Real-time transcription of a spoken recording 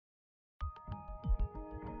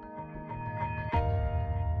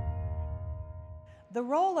The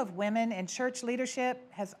role of women in church leadership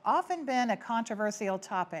has often been a controversial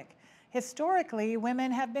topic. Historically,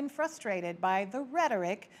 women have been frustrated by the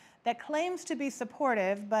rhetoric that claims to be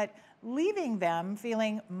supportive, but leaving them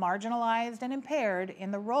feeling marginalized and impaired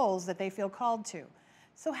in the roles that they feel called to.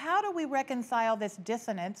 So how do we reconcile this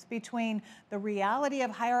dissonance between the reality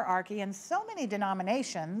of hierarchy in so many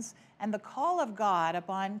denominations and the call of God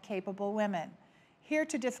upon capable women? Here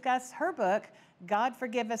to discuss her book, God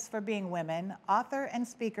Forgive Us for Being Women, author and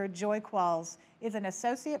speaker Joy Qualls is an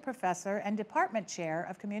associate professor and department chair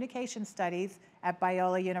of communication studies at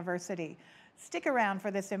Biola University. Stick around for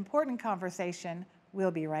this important conversation. We'll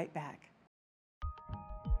be right back.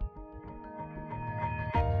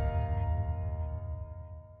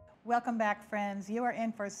 Welcome back, friends. You are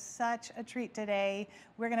in for such a treat today.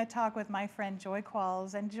 We're going to talk with my friend Joy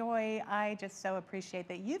Qualls. And Joy, I just so appreciate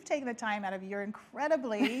that you've taken the time out of your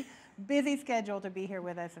incredibly busy schedule to be here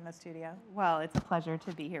with us in the studio. Well, it's a pleasure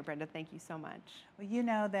to be here, Brenda. Thank you so much. Well, you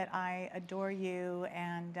know that I adore you,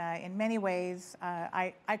 and in many ways,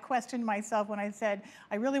 I questioned myself when I said,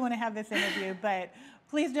 I really want to have this interview, but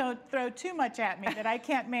please don't throw too much at me that I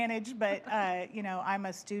can't manage, but you know, I'm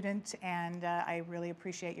a student, and I really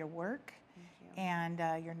appreciate your work and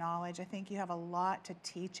your knowledge. I think you have a lot to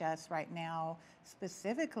teach us right now,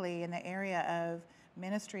 specifically in the area of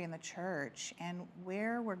ministry in the church and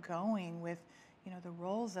where we're going with, you know, the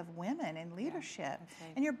roles of women in leadership. Yeah,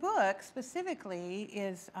 right. And your book specifically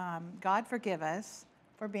is God Forgive Us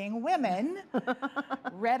for Being Women,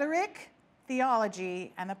 Rhetoric,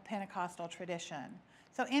 Theology, and the Pentecostal Tradition.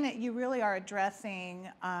 So in it, you really are addressing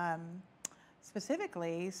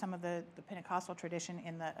specifically some of the Pentecostal tradition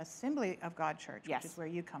in the Assembly of God Church, Yes. which is where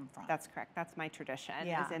you come from. That's correct. That's my tradition,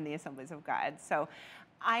 Yeah. is in the Assemblies of God. So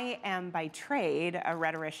I am by trade a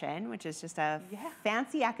rhetorician, which is just a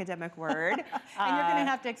fancy academic word. And you're going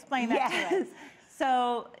to have to explain that to us.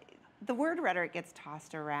 So the word rhetoric gets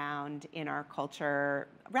tossed around in our culture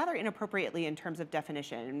rather inappropriately in terms of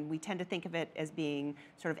definition. We tend to think of it as being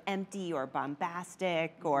sort of empty or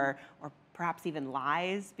bombastic or perhaps even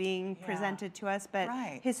lies being presented to us. But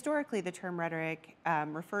historically, the term rhetoric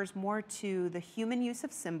refers more to the human use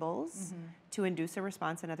of symbols to induce a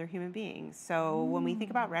response in other human beings. So when we think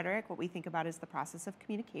about rhetoric, what we think about is the process of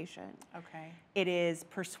communication. Okay. It is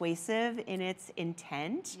persuasive in its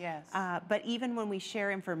intent. Yes. But even when we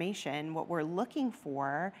share information, what we're looking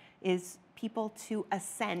for is people to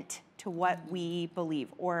assent to what we believe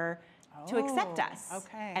or to accept us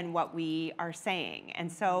and what we are saying.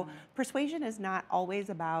 And so persuasion is not always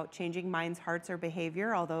about changing minds, hearts, or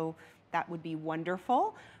behavior, although that would be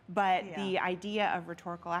wonderful. But the idea of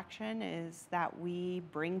rhetorical action is that we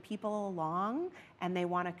bring people along and they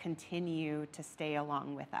want to continue to stay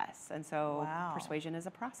along with us. And so persuasion is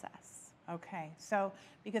a process. Okay, so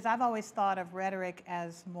because I've always thought of rhetoric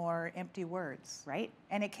as more empty words. Right.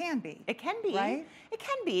 And it can be. It can be. Right? It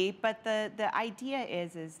can be, but the idea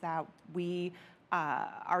is that we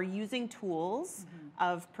are using tools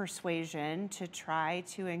of persuasion to try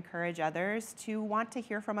to encourage others to want to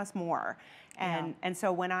hear from us more. And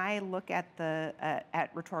so when I look at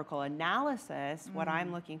at rhetorical analysis, what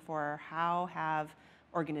I'm looking for are how have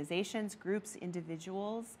organizations, groups,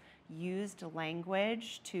 individuals used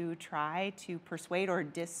language to try to persuade or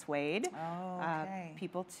dissuade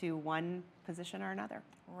people to one position or another.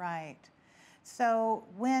 Right. So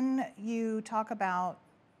when you talk about,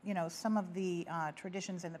 you know, some of the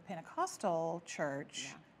traditions in the Pentecostal church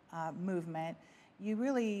movement, you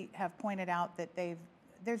really have pointed out that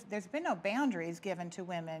there's been no boundaries given to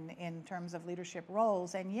women in terms of leadership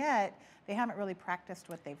roles, and yet they haven't really practiced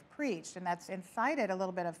what they've preached, and that's incited a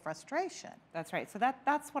little bit of frustration. That's right. So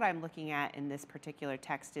that's what I'm looking at in this particular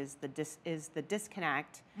text is the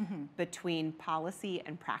disconnect between policy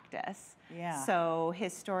and practice. Yeah. So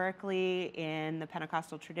historically in the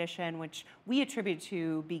Pentecostal tradition, which we attribute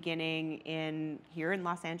to beginning here in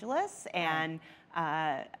Los Angeles and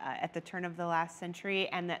at the turn of the last century,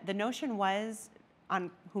 and the notion was on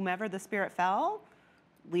whomever the Spirit fell,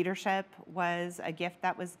 leadership was a gift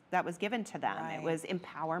that was given to them. It was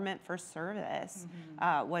empowerment for service,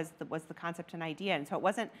 was the concept and idea. And so it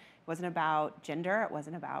wasn't about gender, it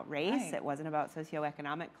wasn't about race, it wasn't about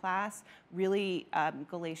socioeconomic class. Really,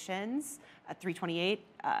 Galatians 3:28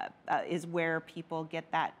 is where people get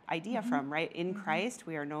that idea from, right? In Christ,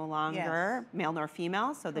 we are no longer male nor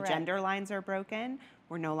female, so the gender lines are broken.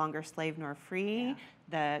 We're no longer slave nor free.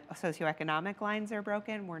 The socioeconomic lines are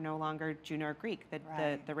broken. We're no longer Jew nor Greek.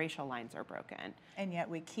 The racial lines are broken. And yet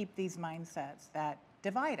we keep these mindsets that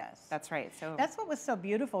divide us. That's right. So that's what was so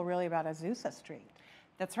beautiful, really, about Azusa Street.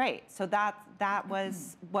 That's right. So that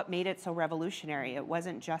was what made it so revolutionary. It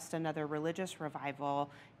wasn't just another religious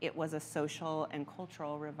revival. It was a social and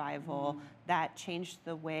cultural revival that changed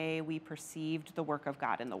the way we perceived the work of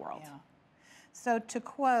God in the world. Yeah. So to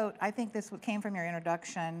quote, I think this came from your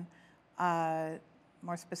introduction,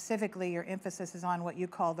 more specifically, your emphasis is on what you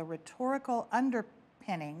call the rhetorical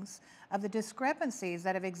underpinnings of the discrepancies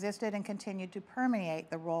that have existed and continued to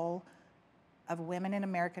permeate the role of women in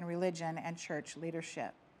American religion and church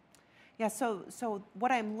leadership. Yeah, so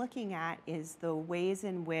what I'm looking at is the ways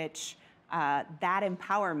in which that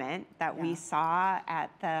empowerment that we saw at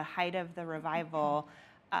the height of the revival,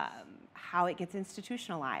 how it gets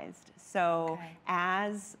institutionalized. So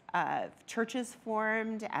as churches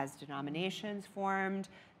formed, as denominations formed,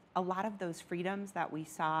 a lot of those freedoms that we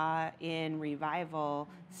saw in revival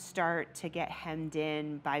start to get hemmed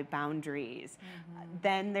in by boundaries.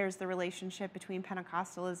 Then there's the relationship between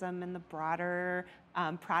Pentecostalism and the broader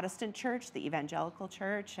Protestant church, the evangelical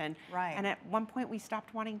church, and at one point we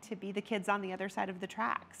stopped wanting to be the kids on the other side of the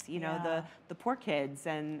tracks, you know, the poor kids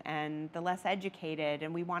and the less educated,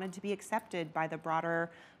 and we wanted to be accepted by the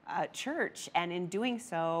broader church, and in doing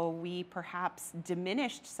so, we perhaps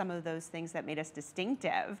diminished some of those things that made us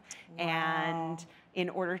distinctive, and in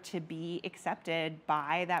order to be accepted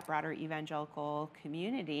by that broader evangelical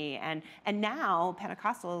community. And now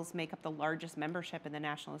Pentecostals make up the largest membership in the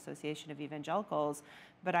National Association of Evangelicals,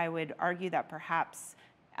 but I would argue that perhaps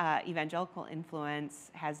evangelical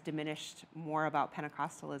influence has diminished more about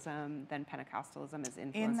Pentecostalism than Pentecostalism has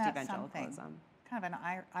influenced evangelicalism. Kind of an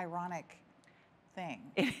ironic thing.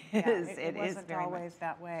 It is. It wasn't very always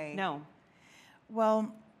that way. No.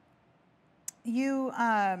 Well, you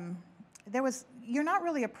you're not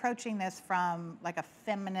really approaching this from like a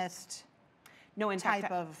feminist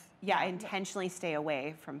type of. Yeah, I intentionally stay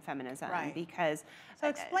away from feminism because. So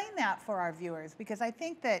explain that for our viewers, because I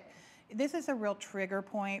think that this is a real trigger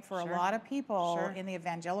point for a lot of people in the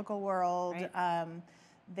evangelical world.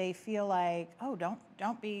 They feel like, oh,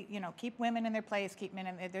 don't be, keep women in their place, keep men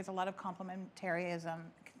in. There's a lot of complementarianism.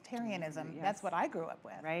 That's what I grew up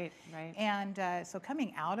with. Right. And so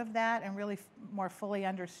coming out of that and really more fully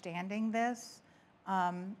understanding this,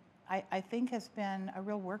 I think has been a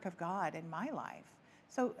real work of God in my life.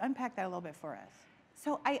 So unpack that a little bit for us.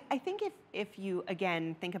 So I think if you,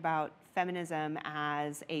 again, think about feminism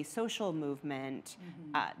as a social movement,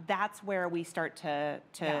 that's where we start to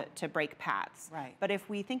break paths. Right. But if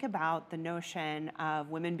we think about the notion of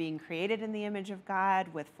women being created in the image of God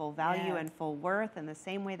with full value and full worth in the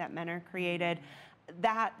same way that men are created,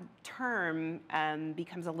 that term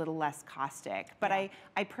becomes a little less caustic. But I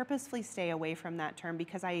purposefully stay away from that term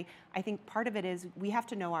because I think part of it is we have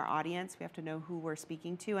to know our audience, we have to know who we're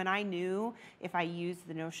speaking to. And I knew if I used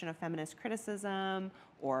the notion of feminist criticism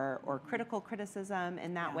or critical criticism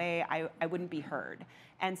in that way, I wouldn't be heard.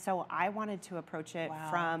 And so I wanted to approach it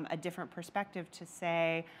from a different perspective to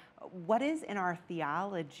say, what is in our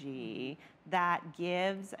theology that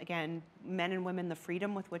gives, again, men and women the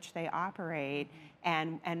freedom with which they operate,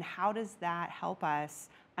 and how does that help us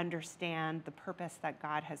understand the purpose that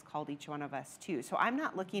God has called each one of us to? So I'm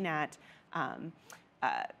not looking at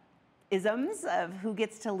isms of who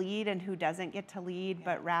gets to lead and who doesn't get to lead,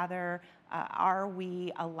 but rather are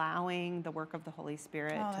we allowing the work of the Holy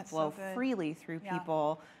Spirit to flow freely through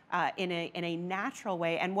people in a natural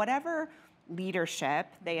way, and whatever leadership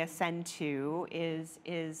they ascend to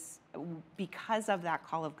is because of that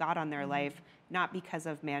call of God on their life, not because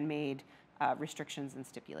of man-made restrictions and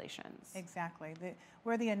stipulations. Exactly.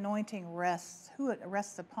 Where the anointing rests, who it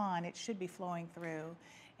rests upon, it should be flowing through.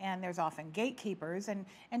 And there's often gatekeepers. And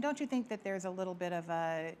don't you think that there's a little bit of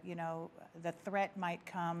a, the threat might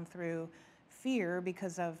come through fear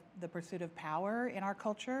because of the pursuit of power in our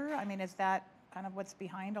culture? I mean, is that kind of what's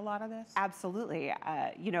behind a lot of this? Absolutely.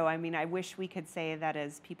 I wish we could say that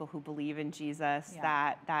as people who believe in Jesus,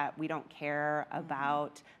 that we don't care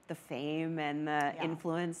about the fame and the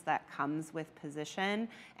influence that comes with position.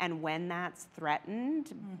 And when that's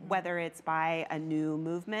threatened, whether it's by a new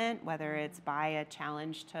movement, whether it's by a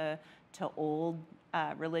challenge to old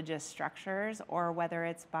religious structures, or whether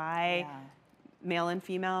it's by male and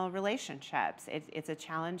female relationships, it's a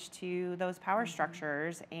challenge to those power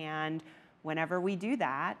structures. And whenever we do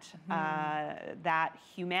that, that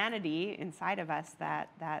humanity inside of us,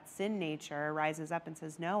 that sin nature rises up and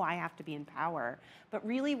says, no, I have to be in power. But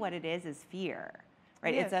really what it is fear,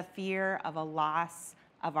 right? It's a fear of a loss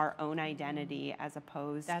of our own identity as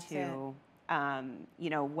opposed to,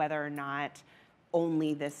 whether or not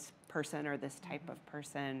only this person or this type of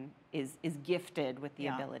person is gifted with the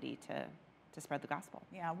ability to spread the gospel.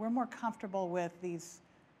 Yeah, we're more comfortable with these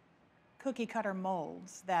cookie cutter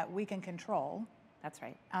molds that we can control. That's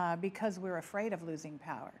right. Because we're afraid of losing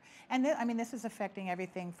power. And I mean, this is affecting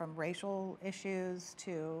everything from racial issues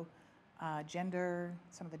to gender,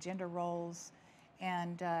 some of the gender roles.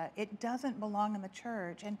 And it doesn't belong in the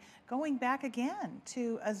church. And going back again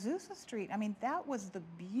to Azusa Street, I mean, that was the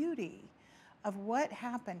beauty of what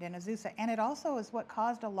happened in Azusa. And it also is what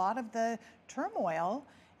caused a lot of the turmoil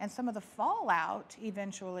and some of the fallout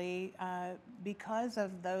eventually because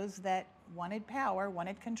of those that wanted power,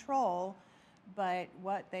 wanted control. But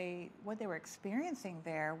what they were experiencing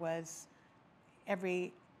there was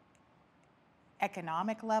every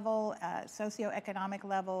economic level, socioeconomic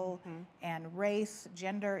level, and race,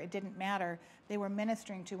 gender, it didn't matter. They were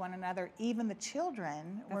ministering to one another. Even the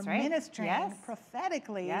children were ministering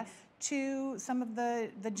prophetically to some of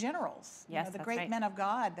the generals, the great men of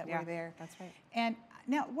God that were there. That's right. And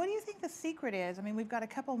now, what do you think the secret is? I mean, we've got a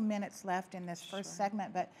couple minutes left in this first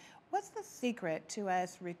segment, but what's the secret to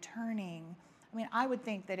us returning? I mean, I would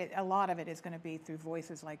think that a lot of it is going to be through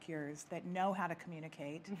voices like yours that know how to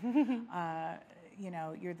communicate.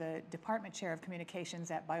 You're the department chair of communications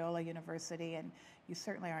at Biola University, and you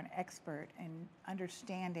certainly are an expert in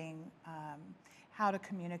understanding how to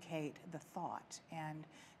communicate the thought and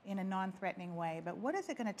in a non-threatening way. But what is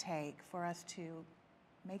it going to take for us to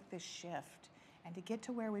make this shift and to get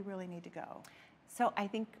to where we really need to go? So I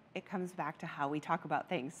think it comes back to how we talk about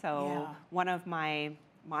things. So one of my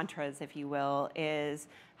mantras, if you will, is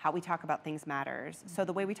how we talk about things matters. So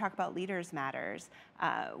the way we talk about leaders matters.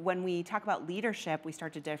 When we talk about leadership, we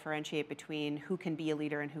start to differentiate between who can be a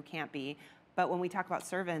leader and who can't be. But when we talk about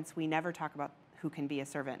servants, we never talk about who can be a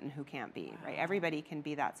servant and who can't be, right? Everybody can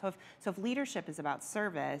be that. So if leadership is about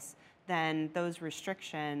service, then those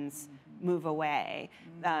restrictions move away.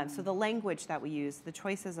 So the language that we use, the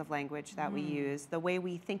choices of language that we use, the way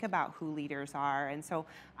we think about who leaders are. And so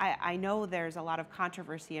I know there's a lot of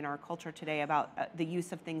controversy in our culture today about the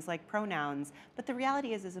use of things like pronouns, but the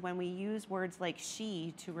reality is when we use words like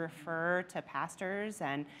she to refer to pastors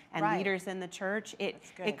and leaders in the church,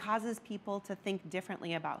 it causes people to think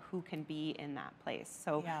differently about who can be in that place.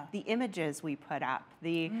 So the images we put up,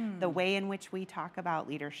 the way in which we talk about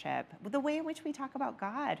leadership, the way in which we talk about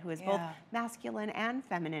God, who is both masculine and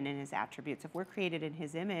feminine in his attributes. If we're created in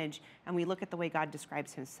his image and we look at the way God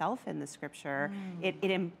describes himself in the scripture, it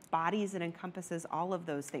embodies and encompasses all of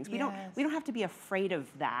those things. We don't have to be afraid of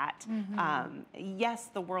that. Yes,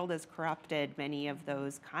 the world has corrupted many of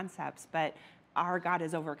those concepts, but our God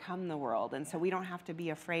has overcome the world. And so we don't have to be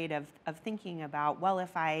afraid of thinking about, well,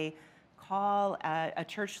 if I call a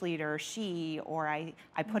church leader she, or I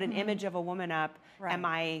put an image of a woman up, am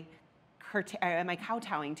I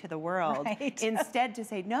kowtowing to the world? Instead to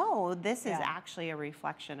say, no, this is actually a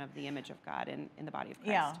reflection of the image of God in the body of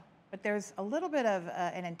Christ. Yeah, but there's a little bit of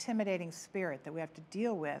an intimidating spirit that we have to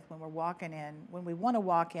deal with when we want to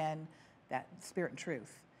walk in that spirit and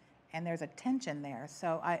truth. And there's a tension there.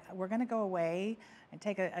 So we're going to go away and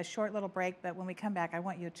take a short little break, but when we come back, I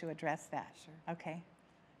want you to address that. Sure. Okay?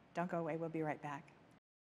 Don't go away. We'll be right back.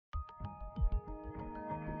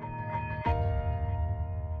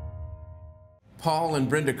 Paul and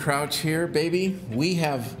Brenda Crouch here, baby. We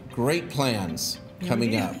have great plans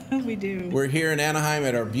coming up. We do. We're here in Anaheim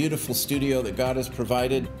at our beautiful studio that God has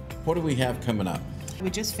provided. What do we have coming up? We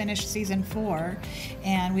just finished season 4,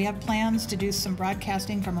 and we have plans to do some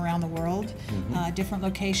broadcasting from around the world, different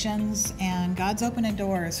locations, and God's opening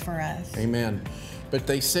doors for us. Amen. But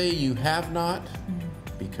they say you have not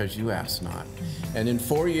because you ask not. And in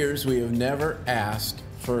 4 years, we have never asked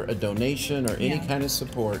for a donation or any kind of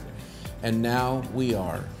support. And now we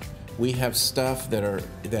are. We have stuff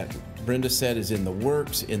that Brenda said is in the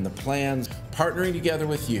works, in the plans, partnering together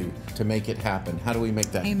with you to make it happen. How do we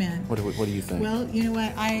make that? Amen. What do you think? Well, you know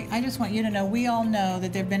what? I just want you to know, we all know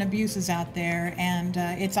that there have been abuses out there, and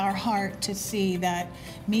it's our heart to see that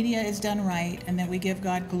media is done right and that we give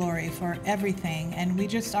God glory for everything. And we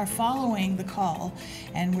just are following the call,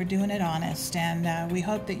 and we're doing it honest. And we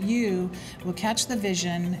hope that you will catch the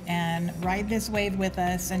vision and ride this wave with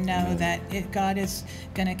us and know that God is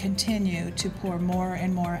going to continue to pour more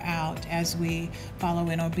and more out as we follow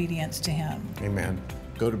in obedience to him. Amen.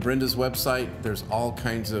 Go to Brenda's website. There's all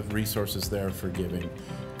kinds of resources there for giving.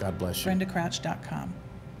 God bless you. BrendaCrouch.com.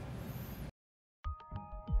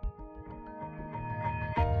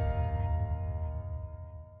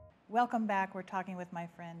 Welcome back. We're talking with my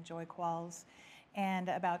friend Joy Qualls and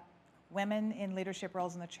about women in leadership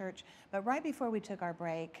roles in the church. But right before we took our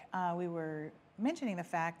break, we were mentioning the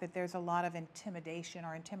fact that there's a lot of intimidation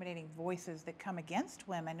or intimidating voices that come against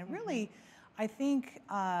women, and really, I think,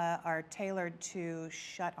 are tailored to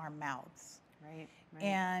shut our mouths. Right.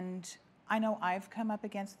 And I know I've come up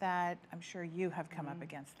against that. I'm sure you have come up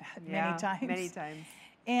against that Yeah, many times. many times.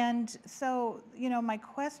 And so, my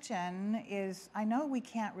question is, I know we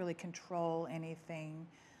can't really control anything,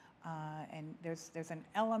 and there's an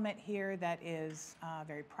element here that is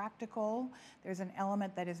very practical. There's an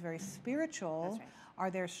element that is very spiritual. That's right.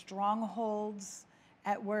 Are there strongholds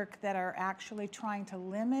at work that are actually trying to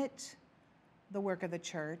limit the work of the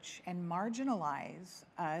church and marginalize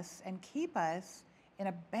us and keep us in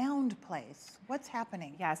a bound place? What's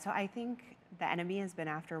happening? Yeah, so I think the enemy has been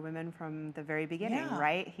after women from the very beginning, Yeah,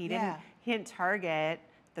 right? He didn't target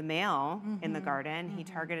the male in the garden, he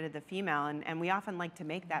targeted the female, and we often like to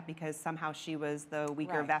make that because somehow she was the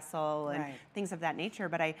weaker Right. vessel and Right. things of that nature.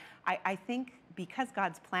 But I think because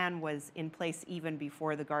God's plan was in place even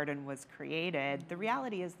before the garden was created, the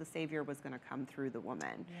reality is the Savior was going to come through the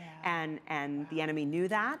woman. Yeah. And the enemy knew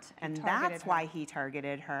that, and targeted that's her. why he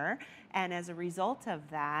targeted her. And as a result of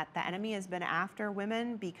that, the enemy has been after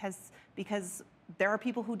women because there are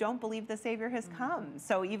people who don't believe the Savior has come.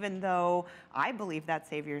 So even though I believe that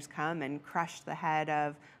Savior's come and crushed the head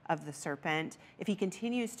of the serpent, if he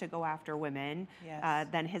continues to go after women, Yes.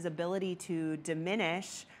 then his ability to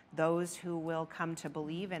diminish those who will come to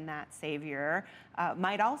believe in that Savior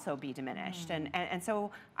might also be diminished. And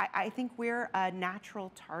so I think we're a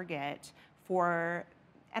natural target for,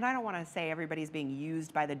 and I don't want to say everybody's being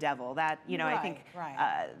used by the devil. That, I think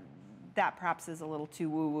Right. that perhaps is a little too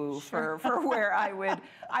woo-woo for where I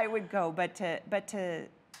would go. But the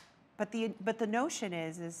notion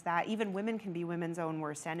is that even women can be women's own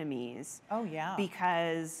worst enemies. Oh, yeah.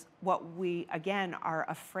 Because what we again are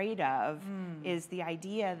afraid of is the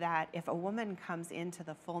idea that if a woman comes into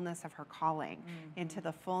the fullness of her calling, into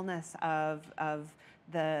the fullness of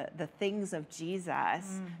the things of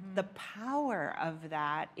Jesus, the power of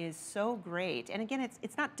that is so great. And again,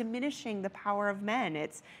 it's not diminishing the power of men.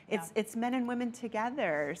 It's men and women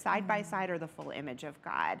together, side by side, are the full image of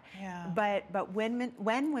God. Yeah. But when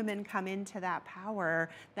women come into that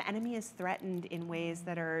power, the enemy is threatened in ways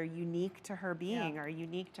that are unique to her being, or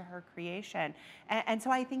unique to her creation. And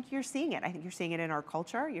so I think you're seeing it. I think you're seeing it in our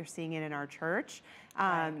culture. You're seeing it in our church.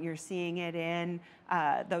 You're seeing it in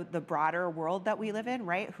the broader world that we live in,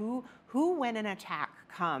 right? Who when an attack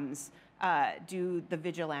comes, do the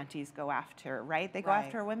vigilantes go after, right? They go Right.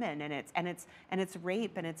 after women, and it's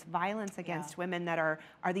rape and it's violence against women that are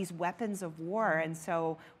these weapons of war. And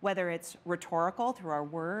so whether it's rhetorical through our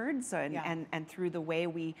words and through the way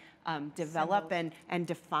we develop and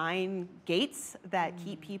define gates that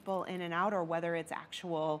keep people in and out, or whether it's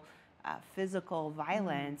actual physical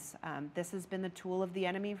violence, this has been the tool of the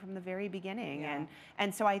enemy from the very beginning.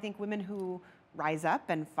 And so I think women who rise up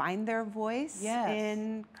and find their voice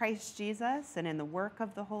in Christ Jesus and in the work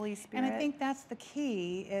of the Holy Spirit. And I think that's the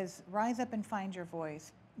key, is rise up and find your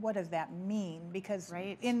voice. What does that mean? Because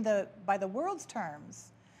by the world's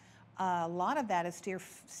terms, a lot of that is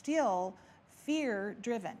still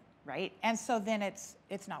fear-driven. Right. And so then it's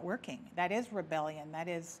not working. That is rebellion. That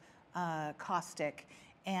is caustic.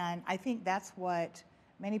 And I think that's what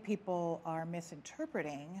many people are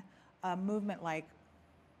misinterpreting a movement like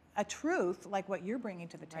a truth like what you're bringing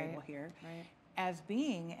to the table here as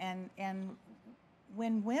being. And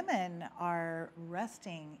when women are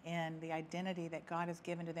resting in the identity that God has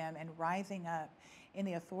given to them and rising up in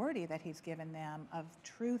the authority that he's given them of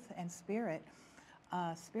truth and spirit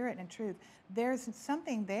and truth, there's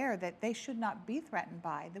something there that they should not be threatened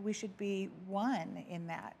by, that we should be one in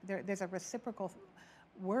that. There's a reciprocal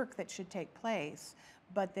work that should take place.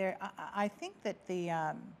 But I think that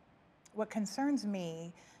what concerns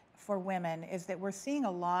me for women is that we're seeing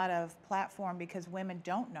a lot of platform because women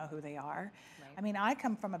don't know who they are. Right. I mean, I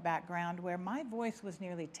come from a background where my voice was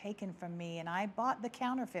nearly taken from me, and I bought the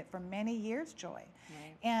counterfeit for many years, Joy.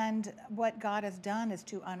 Right. And what God has done is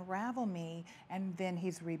to unravel me, and then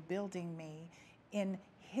he's rebuilding me in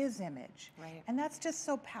his image. Right. And that's just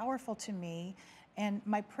so powerful to me. And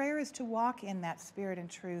my prayer is to walk in that spirit and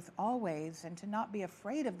truth always, and to not be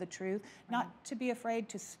afraid of the truth, not to be afraid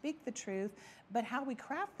to speak the truth, but how we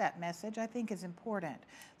craft that message, I think, is important.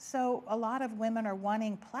 So a lot of women are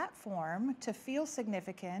wanting platform to feel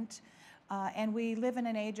significant, and we live in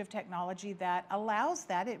an age of technology that allows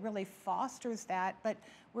that. It really fosters that, but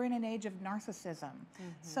we're in an age of narcissism.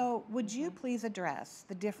 So would you please address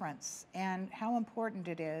the difference and how important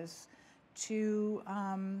it is to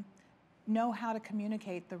know how to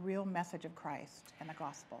communicate the real message of Christ and the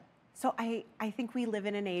gospel? So I think we live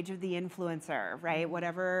in an age of the influencer, right?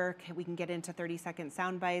 Whatever we can get into 30-second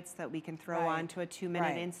sound bites that we can throw onto a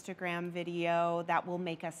 2-minute Instagram video that will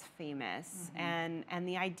make us famous. And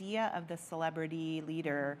the idea of the celebrity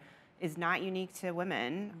leader is not unique to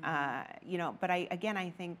women, you know, but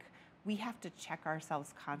I think we have to check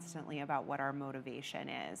ourselves constantly about what our motivation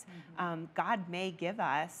is. God may give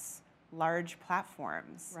us large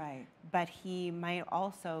platforms, Right. but he might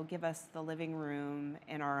also give us the living room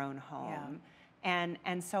in our own home.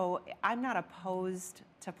 And so I'm not opposed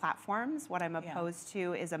to platforms. What I'm opposed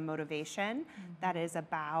to is a motivation that is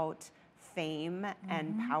about fame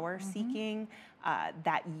and power seeking,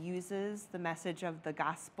 that uses the message of the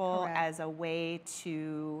gospel as a way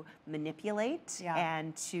to manipulate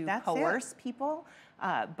and to coerce people.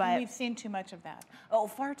 But and we've seen too much of that. Oh,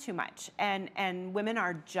 far too much. And women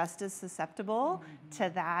are just as susceptible to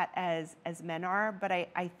that as men are. But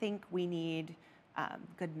I think we need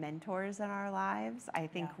good mentors in our lives. I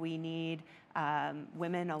think we need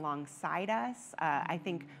women alongside us. I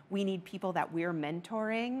think we need people that we're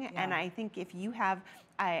mentoring. And I think if you have,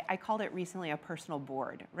 I called it recently a personal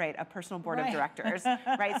board, right? A personal board of directors,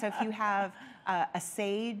 right? So if you have a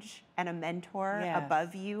sage and a mentor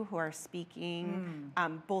above you who are speaking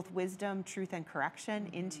both wisdom, truth, and correction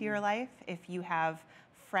into your life, if you have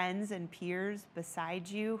friends and peers beside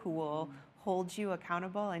you who will hold you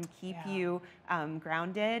accountable and keep you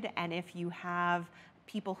grounded, and if you have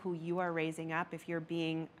people who you are raising up, if you're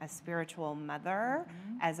being a spiritual mother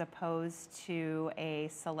as opposed to a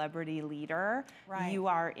celebrity leader, you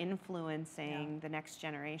are influencing the next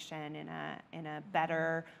generation in a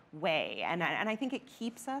better way. And I think it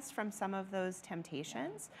keeps us from some of those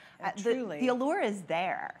temptations. Truly. The allure is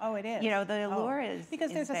there. Oh, it is. You know, the allure is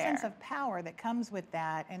because there's a there. sense of power that comes with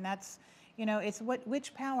that, and that's, you know, it's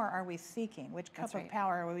which power are we seeking? Which cup of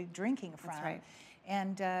power are we drinking from? That's right.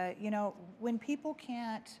 And, you know, when people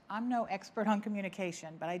can't, I'm no expert on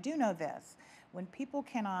communication, but I do know this. When people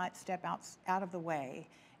cannot step out of the way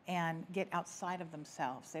and get outside of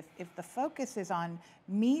themselves, if the focus is on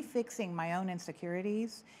me fixing my own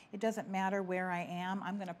insecurities, it doesn't matter where I am,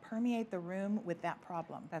 I'm going to permeate the room with that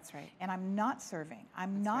problem. That's right. And I'm not serving.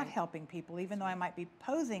 I'm not helping people, even though I might be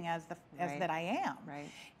posing as that I am. Right.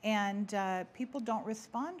 And people don't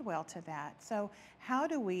respond well to that. So how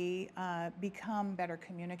do we become better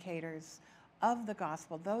communicators of the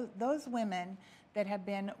gospel? Those women that have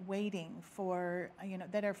been waiting for, you know,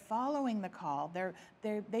 that are following the call,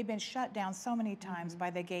 they've been shut down so many times by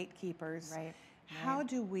the gatekeepers. Right. How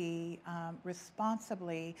do we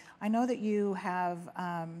responsibly, I know that you have,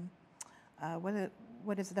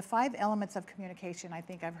 what is it, the 5 elements of communication I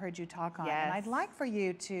think I've heard you talk on. And I'd like for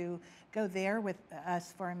you to go there with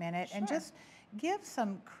us for a minute and just give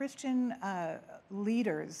some Christian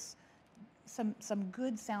leaders some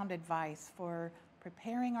good sound advice for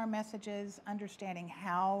preparing our messages, understanding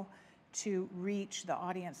how to reach the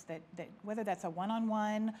audience that whether that's a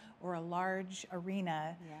one-on-one or a large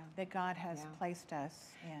arena that God has placed us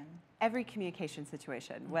in. Every communication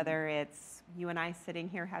situation, whether it's you and I sitting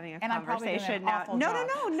here having a and conversation now. No,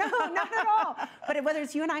 not at all. But whether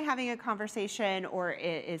it's you and I having a conversation, or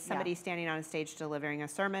it is somebody standing on a stage delivering a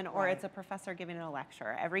sermon, or it's a professor giving a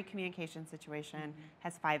lecture, every communication situation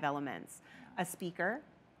has 5 elements: a speaker,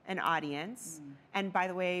 an audience, and by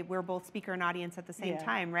the way, we're both speaker and audience at the same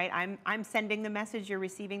time, right? I'm sending the message, you're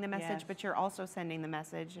receiving the message, but you're also sending the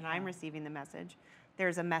message, and I'm receiving the message.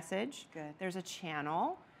 There's a message. There's a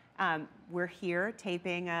channel. We're here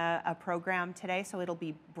taping a program today, so it'll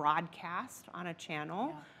be broadcast on a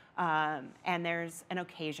channel. And there's an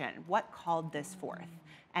occasion. What called this forth?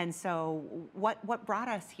 And so what brought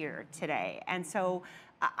us here today? And so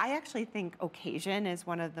I actually think occasion is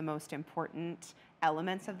one of the most important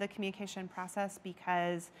elements of the communication process,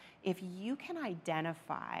 because if you can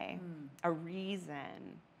identify a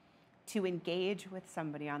reason to engage with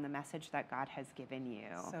somebody on the message that God has given you,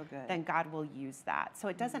 then God will use that. So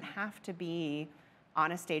it doesn't have to be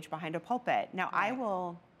on a stage behind a pulpit. Now, I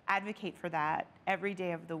will advocate for that every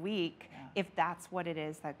day of the week if that's what it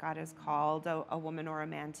is that God has called a woman or a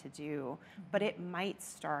man to do. But it might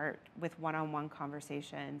start with one-on-one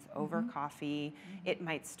conversations over coffee. It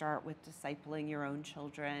might start with discipling your own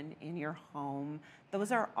children in your home.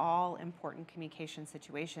 Those are all important communication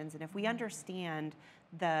situations. And if we understand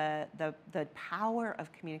the power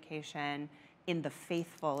of communication in the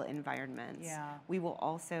faithful environments, we will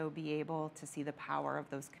also be able to see the power of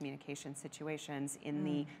those communication situations in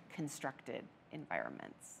the constructed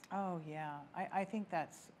environments. Oh, yeah. I think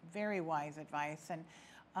that's very wise advice. And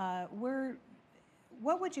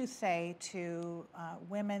what would you say to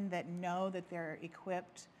women that know that they're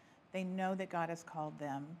equipped, they know that God has called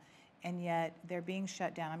them, and yet they're being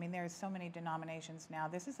shut down? I mean, there are so many denominations now.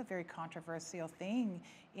 This is a very controversial thing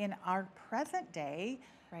in our present day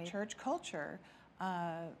church culture.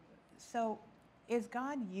 So is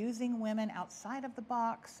God using women outside of the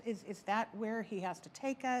box? Is that where he has to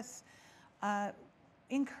take us?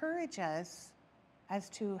 Encourage us as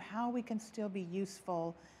to how we can still be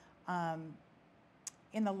useful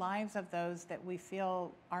in the lives of those that we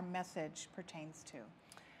feel our message pertains to.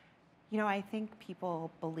 You know, I think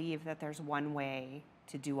people believe that there's one way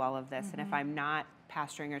to do all of this. And if I'm not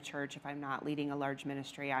pastoring a church, if I'm not leading a large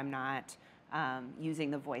ministry, I'm not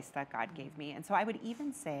using the voice that God gave me. And so I would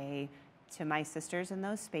even say to my sisters in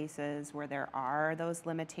those spaces where there are those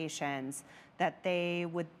limitations, that they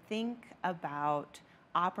would think about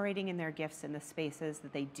operating in their gifts in the spaces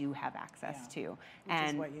that they do have access to. Which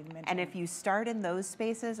is what you mentioned. And if you start in those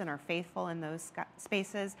spaces and are faithful in those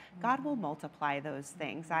spaces, God will multiply those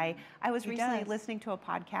things. I was recently listening to a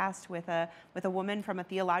podcast with a woman from a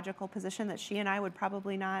theological position that she and I would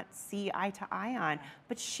probably not see eye to eye on,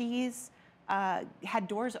 but she's had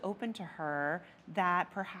doors open to her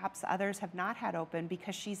that perhaps others have not had open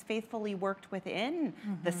because she's faithfully worked within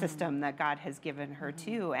the system that God has given her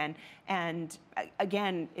to. And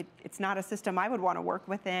again, it's not a system I would want to work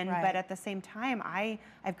within, but at the same time, I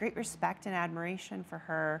have great respect and admiration for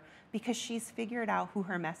her because she's figured out who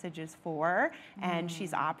her message is for, and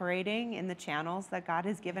she's operating in the channels that God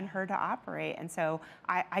has given her to operate. And so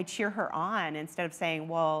I cheer her on instead of saying,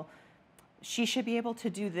 well, she should be able to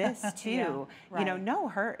do this too. You know, no,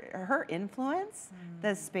 her influence,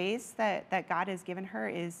 the space that God has given her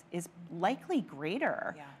is likely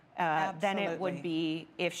greater than it would be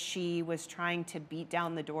if she was trying to beat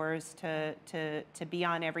down the doors to be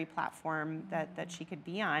on every platform that she could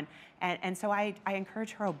be on. And so I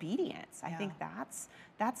encourage her obedience. I think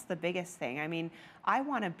that's the biggest thing. I mean, I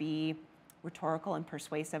want to be rhetorical and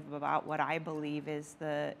persuasive about what I believe is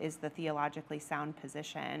the theologically sound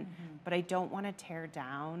position, but I don't want to tear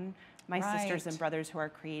down my sisters and brothers who are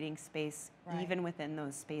creating space even within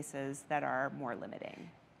those spaces that are more limiting.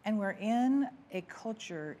 And we're in a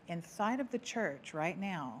culture inside of the church right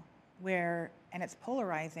now where, and it's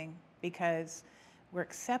polarizing because we're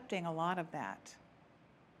accepting a lot of that,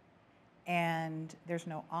 and there's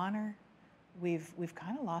no honor. We've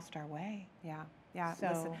kind of lost our way. Yeah, so,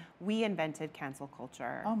 listen, we invented cancel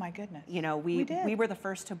culture. Oh my goodness. You know, we were the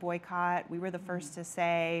first to boycott. We were the first to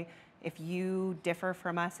say, if you differ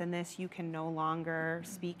from us in this, you can no longer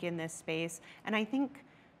speak in this space. And I think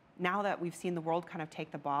now that we've seen the world kind of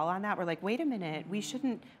take the ball on that, we're like, wait a minute, we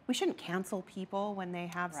shouldn't cancel people when they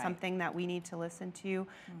have something that we need to listen to.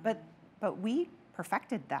 But we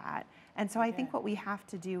perfected that. And so I think what we have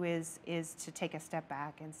to do is to take a step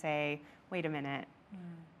back and say, wait a minute.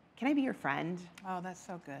 Can I be your friend? Oh, that's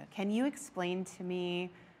so good. Can you explain to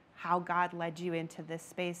me how God led you into this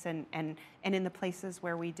space and in the places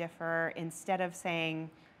where we differ, instead of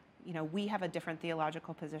saying, you know, we have a different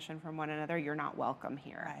theological position from one another, you're not welcome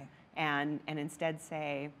here. And instead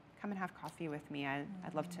say, come and have coffee with me.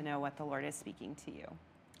 I'd love to know what the Lord is speaking to you.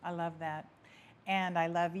 I love that. And I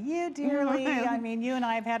love you dearly. I mean, you and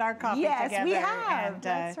I have had our coffee together. Yes, we have. And,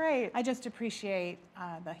 that's right. I just appreciate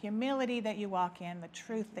the humility that you walk in, the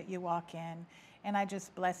truth that you walk in. And I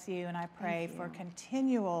just bless you, and I pray for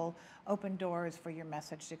continual open doors for your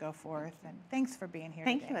message to go forth. And thanks for being here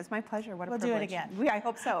Thank today. you. It's my pleasure. What a We'll privilege. do it again. I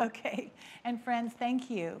hope so. Okay. And friends, thank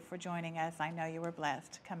you for joining us. I know you were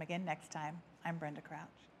blessed. Come again next time. I'm Brenda Crouch.